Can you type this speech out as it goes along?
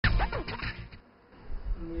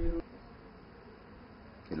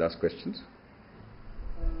The last questions?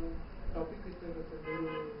 Topic is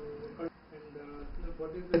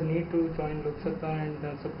what is the need to join Lok Satta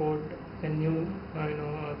and support a new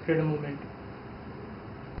freedom movement?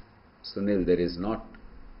 Sunil, there is not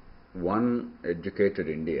one educated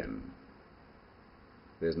Indian,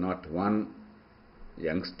 there is not one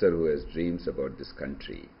youngster who has dreams about this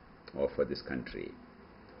country or for this country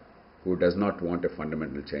who does not want a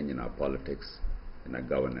fundamental change in our politics, in our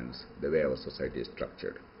governance, the way our society is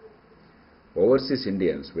structured. Overseas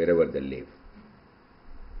Indians, wherever they live,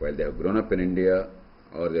 while they have grown up in India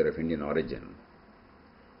or they are of Indian origin,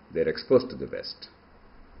 they are exposed to the West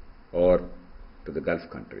or to the Gulf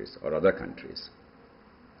countries or other countries.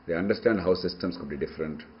 They understand how systems could be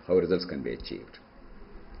different, how results can be achieved.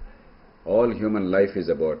 All human life is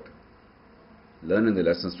about learning the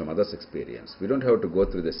lessons from others' experience. We don't have to go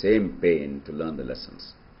through the same pain to learn the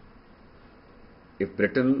lessons. If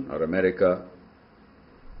Britain or America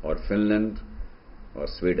or Finland or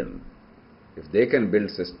Sweden, if they can build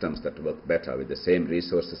systems that work better with the same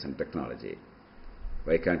resources and technology,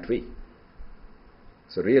 why can't we?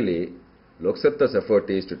 So really, Lok Satta's effort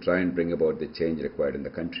is to try and bring about the change required in the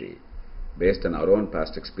country based on our own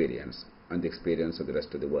past experience and the experience of the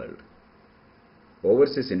rest of the world.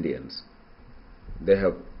 Overseas Indians, they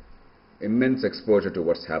have immense exposure to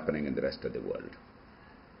what's happening in the rest of the world.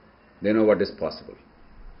 They know what is possible.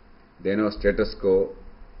 They know status quo,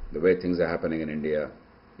 the way things are happening in India,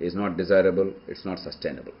 is not desirable, it's not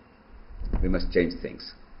sustainable. We must change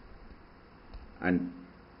things. And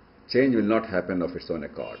change will not happen of its own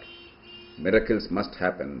accord. Miracles must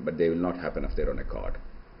happen, but they will not happen of their own accord.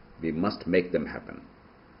 We must make them happen.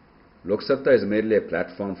 Lok Satta is merely a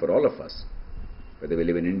platform for all of us, whether we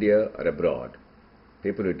live in India or abroad.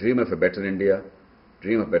 People who dream of a better India,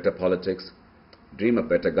 dream of better politics, dream of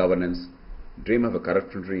better governance, dream of a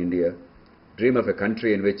corrupt-free India, dream of a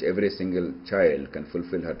country in which every single child can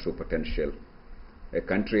fulfill her true potential, a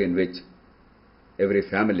country in which every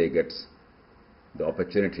family gets the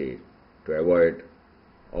opportunity to avoid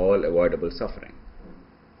all avoidable suffering.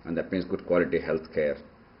 And that means good quality health care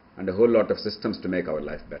and a whole lot of systems to make our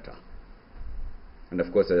life better. And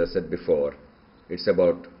of course, as I said before, it's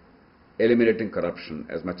about eliminating corruption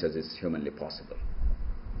as much as is humanly possible.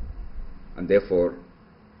 And therefore,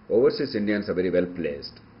 overseas Indians are very well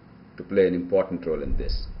placed to play an important role in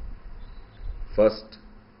this. First,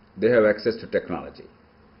 they have access to technology.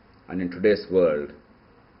 And in today's world,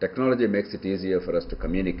 technology makes it easier for us to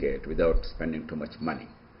communicate without spending too much money.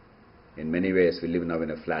 In many ways, we live now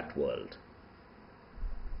in a flat world.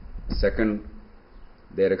 Second,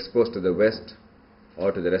 they are exposed to the West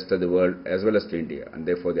or to the rest of the world as well as to India, and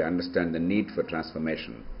therefore they understand the need for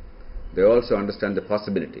transformation. They also understand the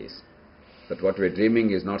possibilities, that what we are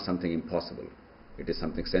dreaming is not something impossible. It is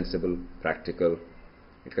something sensible, practical,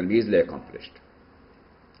 it can be easily accomplished.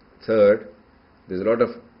 Third, there is a lot of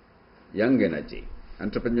young energy,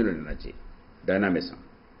 entrepreneurial energy, dynamism.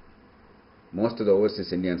 Most of the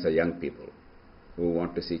overseas Indians are young people who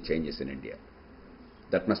want to see changes in India.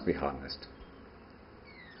 That must be harnessed.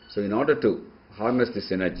 So in order to harness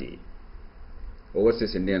this energy,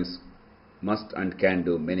 overseas Indians must and can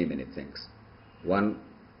do many, many things. One,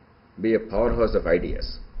 be a powerhouse of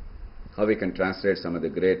ideas. How we can translate some of the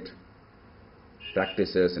great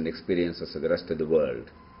practices and experiences of the rest of the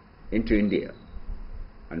world into India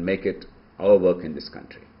and make it our work in this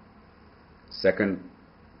country. Second,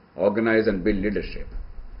 organize and build leadership,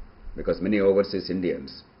 because many overseas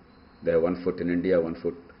Indians, they have one foot in India, one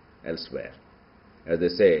foot elsewhere. As they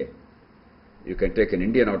say, you can take an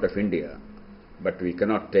Indian out of India, but we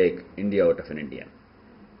cannot take India out of an Indian.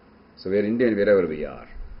 So we are Indian wherever we are,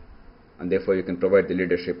 and therefore you can provide the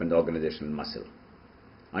leadership and the organizational muscle,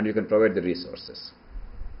 and you can provide the resources.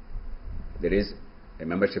 There is a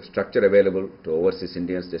membership structure available to overseas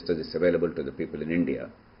Indians just as it's available to the people in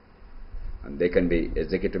India, and they can be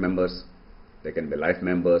executive members, they can be life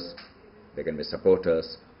members, they can be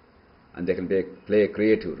supporters, and they can play a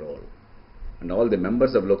creative role. And all the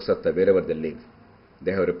members of Lok Satta, wherever they live,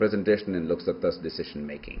 they have representation in Lok Satta's decision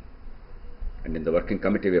making. And in the working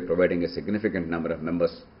committee, we are providing a significant number of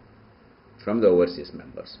members from the overseas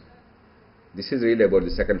members. This is really about the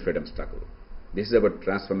second freedom struggle. This is about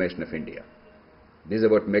transformation of India. This is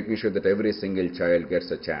about making sure that every single child gets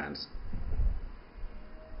a chance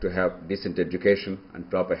to have decent education and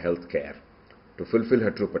proper health care, to fulfill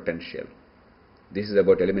her true potential. This is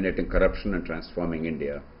about eliminating corruption and transforming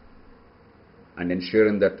India, and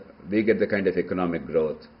ensuring that we get the kind of economic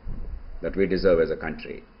growth that we deserve as a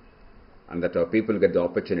country, and that our people get the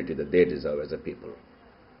opportunity that they deserve as a people.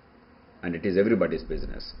 And it is everybody's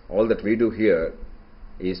business. All that we do here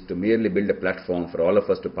is to merely build a platform for all of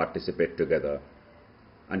us to participate together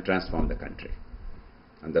and transform the country.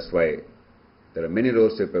 And that's why there are many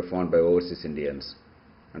roles to be performed by overseas Indians,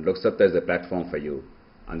 and Lok Satta is the platform for you,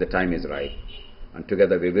 and the time is right, and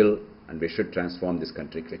together we will and we should transform this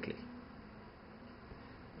country quickly.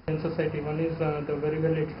 In society, one is the very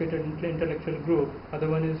well educated intellectual group, other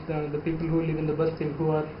one is the people who live in the basti,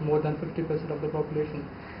 who are more than 50% of the population.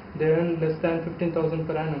 They earn less than 15,000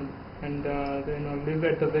 per annum, and they live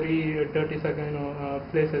at the very dirty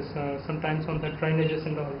places, sometimes on the drainages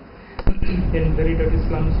and all, in very dirty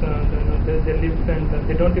slums. They live, and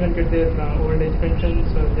they don't even get their old age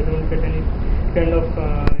pensions. They don't get any kind of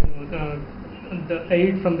the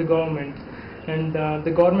aid from the government, and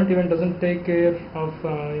the government even doesn't take care of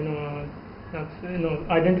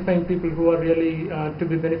identifying people who are really to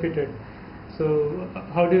be benefited. So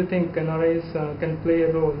how do you think NRIs can play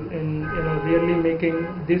a role in really making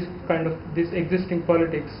this existing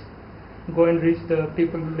politics go and reach the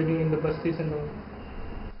people living in the bastis and all?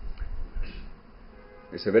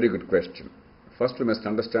 It's a very good question. First, we must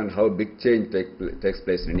understand how big change takes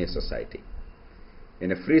place in any society.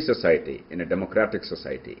 In a free society, in a democratic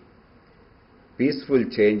society, peaceful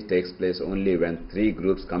change takes place only when three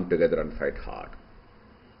groups come together and fight hard.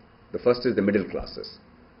 The first is the middle classes,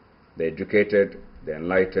 the educated, the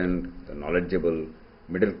enlightened, the knowledgeable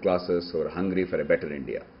middle classes who are hungry for a better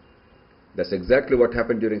India. That's exactly what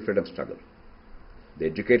happened during freedom struggle. The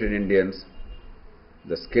educated Indians,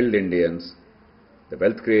 the skilled Indians, the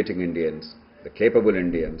wealth-creating Indians, the capable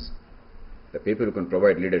Indians, the people who can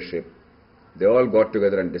provide leadership, they all got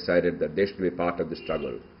together and decided that they should be part of the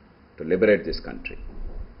struggle to liberate this country.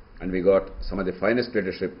 And we got some of the finest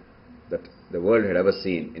leadership that the world had ever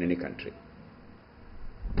seen in any country.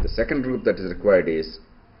 The second group that is required is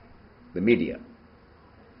the media.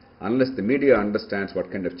 Unless the media understands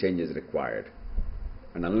what kind of change is required,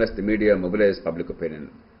 and unless the media mobilizes public opinion,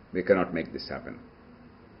 we cannot make this happen.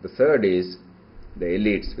 The third is the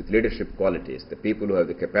elites with leadership qualities, the people who have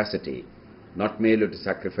the capacity not merely to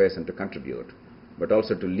sacrifice and to contribute, but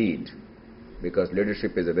also to lead, because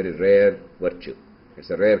leadership is a very rare virtue. It's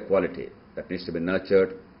a rare quality that needs to be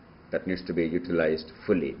nurtured, that needs to be utilized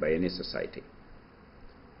fully by any society.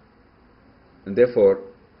 And therefore,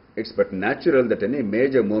 it's but natural that any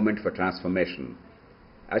major movement for transformation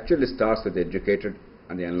actually starts with the educated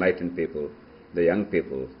and the enlightened people, the young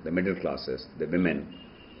people, the middle classes, the women,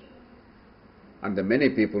 and the many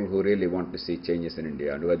people who really want to see changes in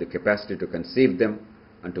India and who have the capacity to conceive them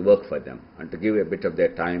and to work for them and to give a bit of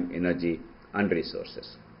their time, energy, and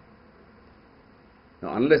resources.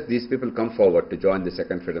 Now, unless these people come forward to join the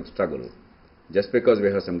second freedom struggle, just because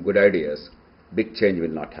we have some good ideas, big change will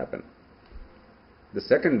not happen. The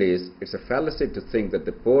second is, it's a fallacy to think that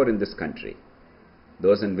the poor in this country,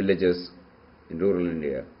 those in villages in rural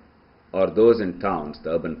India, or those in towns,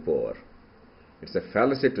 the urban poor, it's a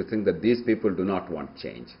fallacy to think that these people do not want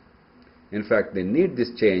change. In fact, they need this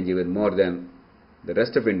change even more than the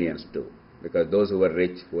rest of Indians do, because those who are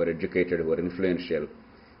rich, who are educated, who are influential,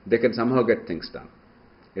 they can somehow get things done.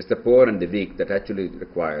 It's the poor and the weak that actually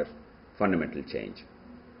require fundamental change.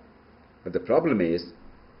 But the problem is,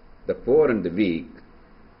 the poor and the weak,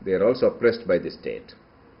 they are also oppressed by the state.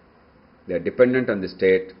 They are dependent on the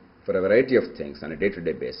state for a variety of things on a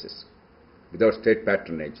day-to-day basis. Without state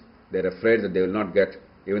patronage, they are afraid that they will not get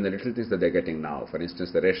even the little things that they are getting now. For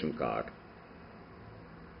instance, the ration card,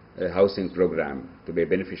 a housing program, to be a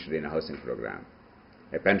beneficiary in a housing program,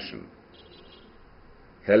 a pension,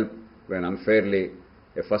 help when unfairly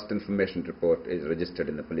a first information report is registered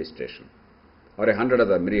in the police station, or 100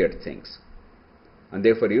 other myriad things. And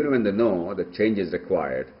therefore, even when they know that change is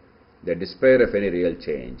required, they despair of any real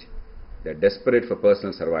change. They are desperate for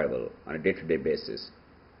personal survival on a day-to-day basis,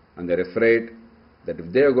 and they are afraid that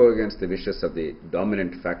if they go against the wishes of the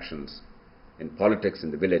dominant factions in politics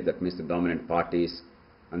in the village, that means the dominant parties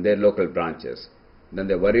and their local branches, then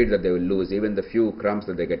they are worried that they will lose even the few crumbs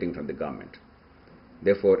that they are getting from the government.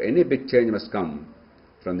 Therefore, any big change must come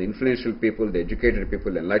from the influential people, the educated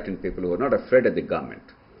people, enlightened people who are not afraid of the government,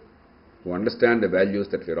 who understand the values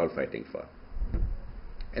that we are all fighting for.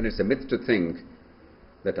 And it's a myth to think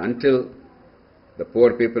that until the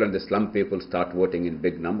poor people and the slum people start voting in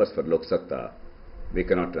big numbers for Lok Satta, we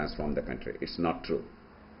cannot transform the country. It's not true.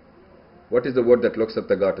 What is the vote that Lok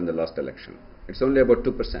Satta got in the last election? It's only about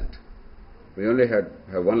 2%. We only have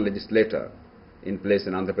one legislator in place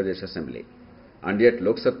in Andhra Pradesh Assembly. And yet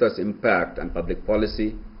Lok Satta's impact on public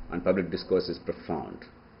policy and public discourse is profound.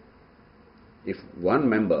 If one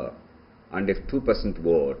member and if 2%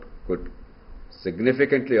 vote could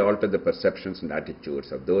significantly alter the perceptions and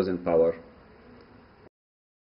attitudes of those in power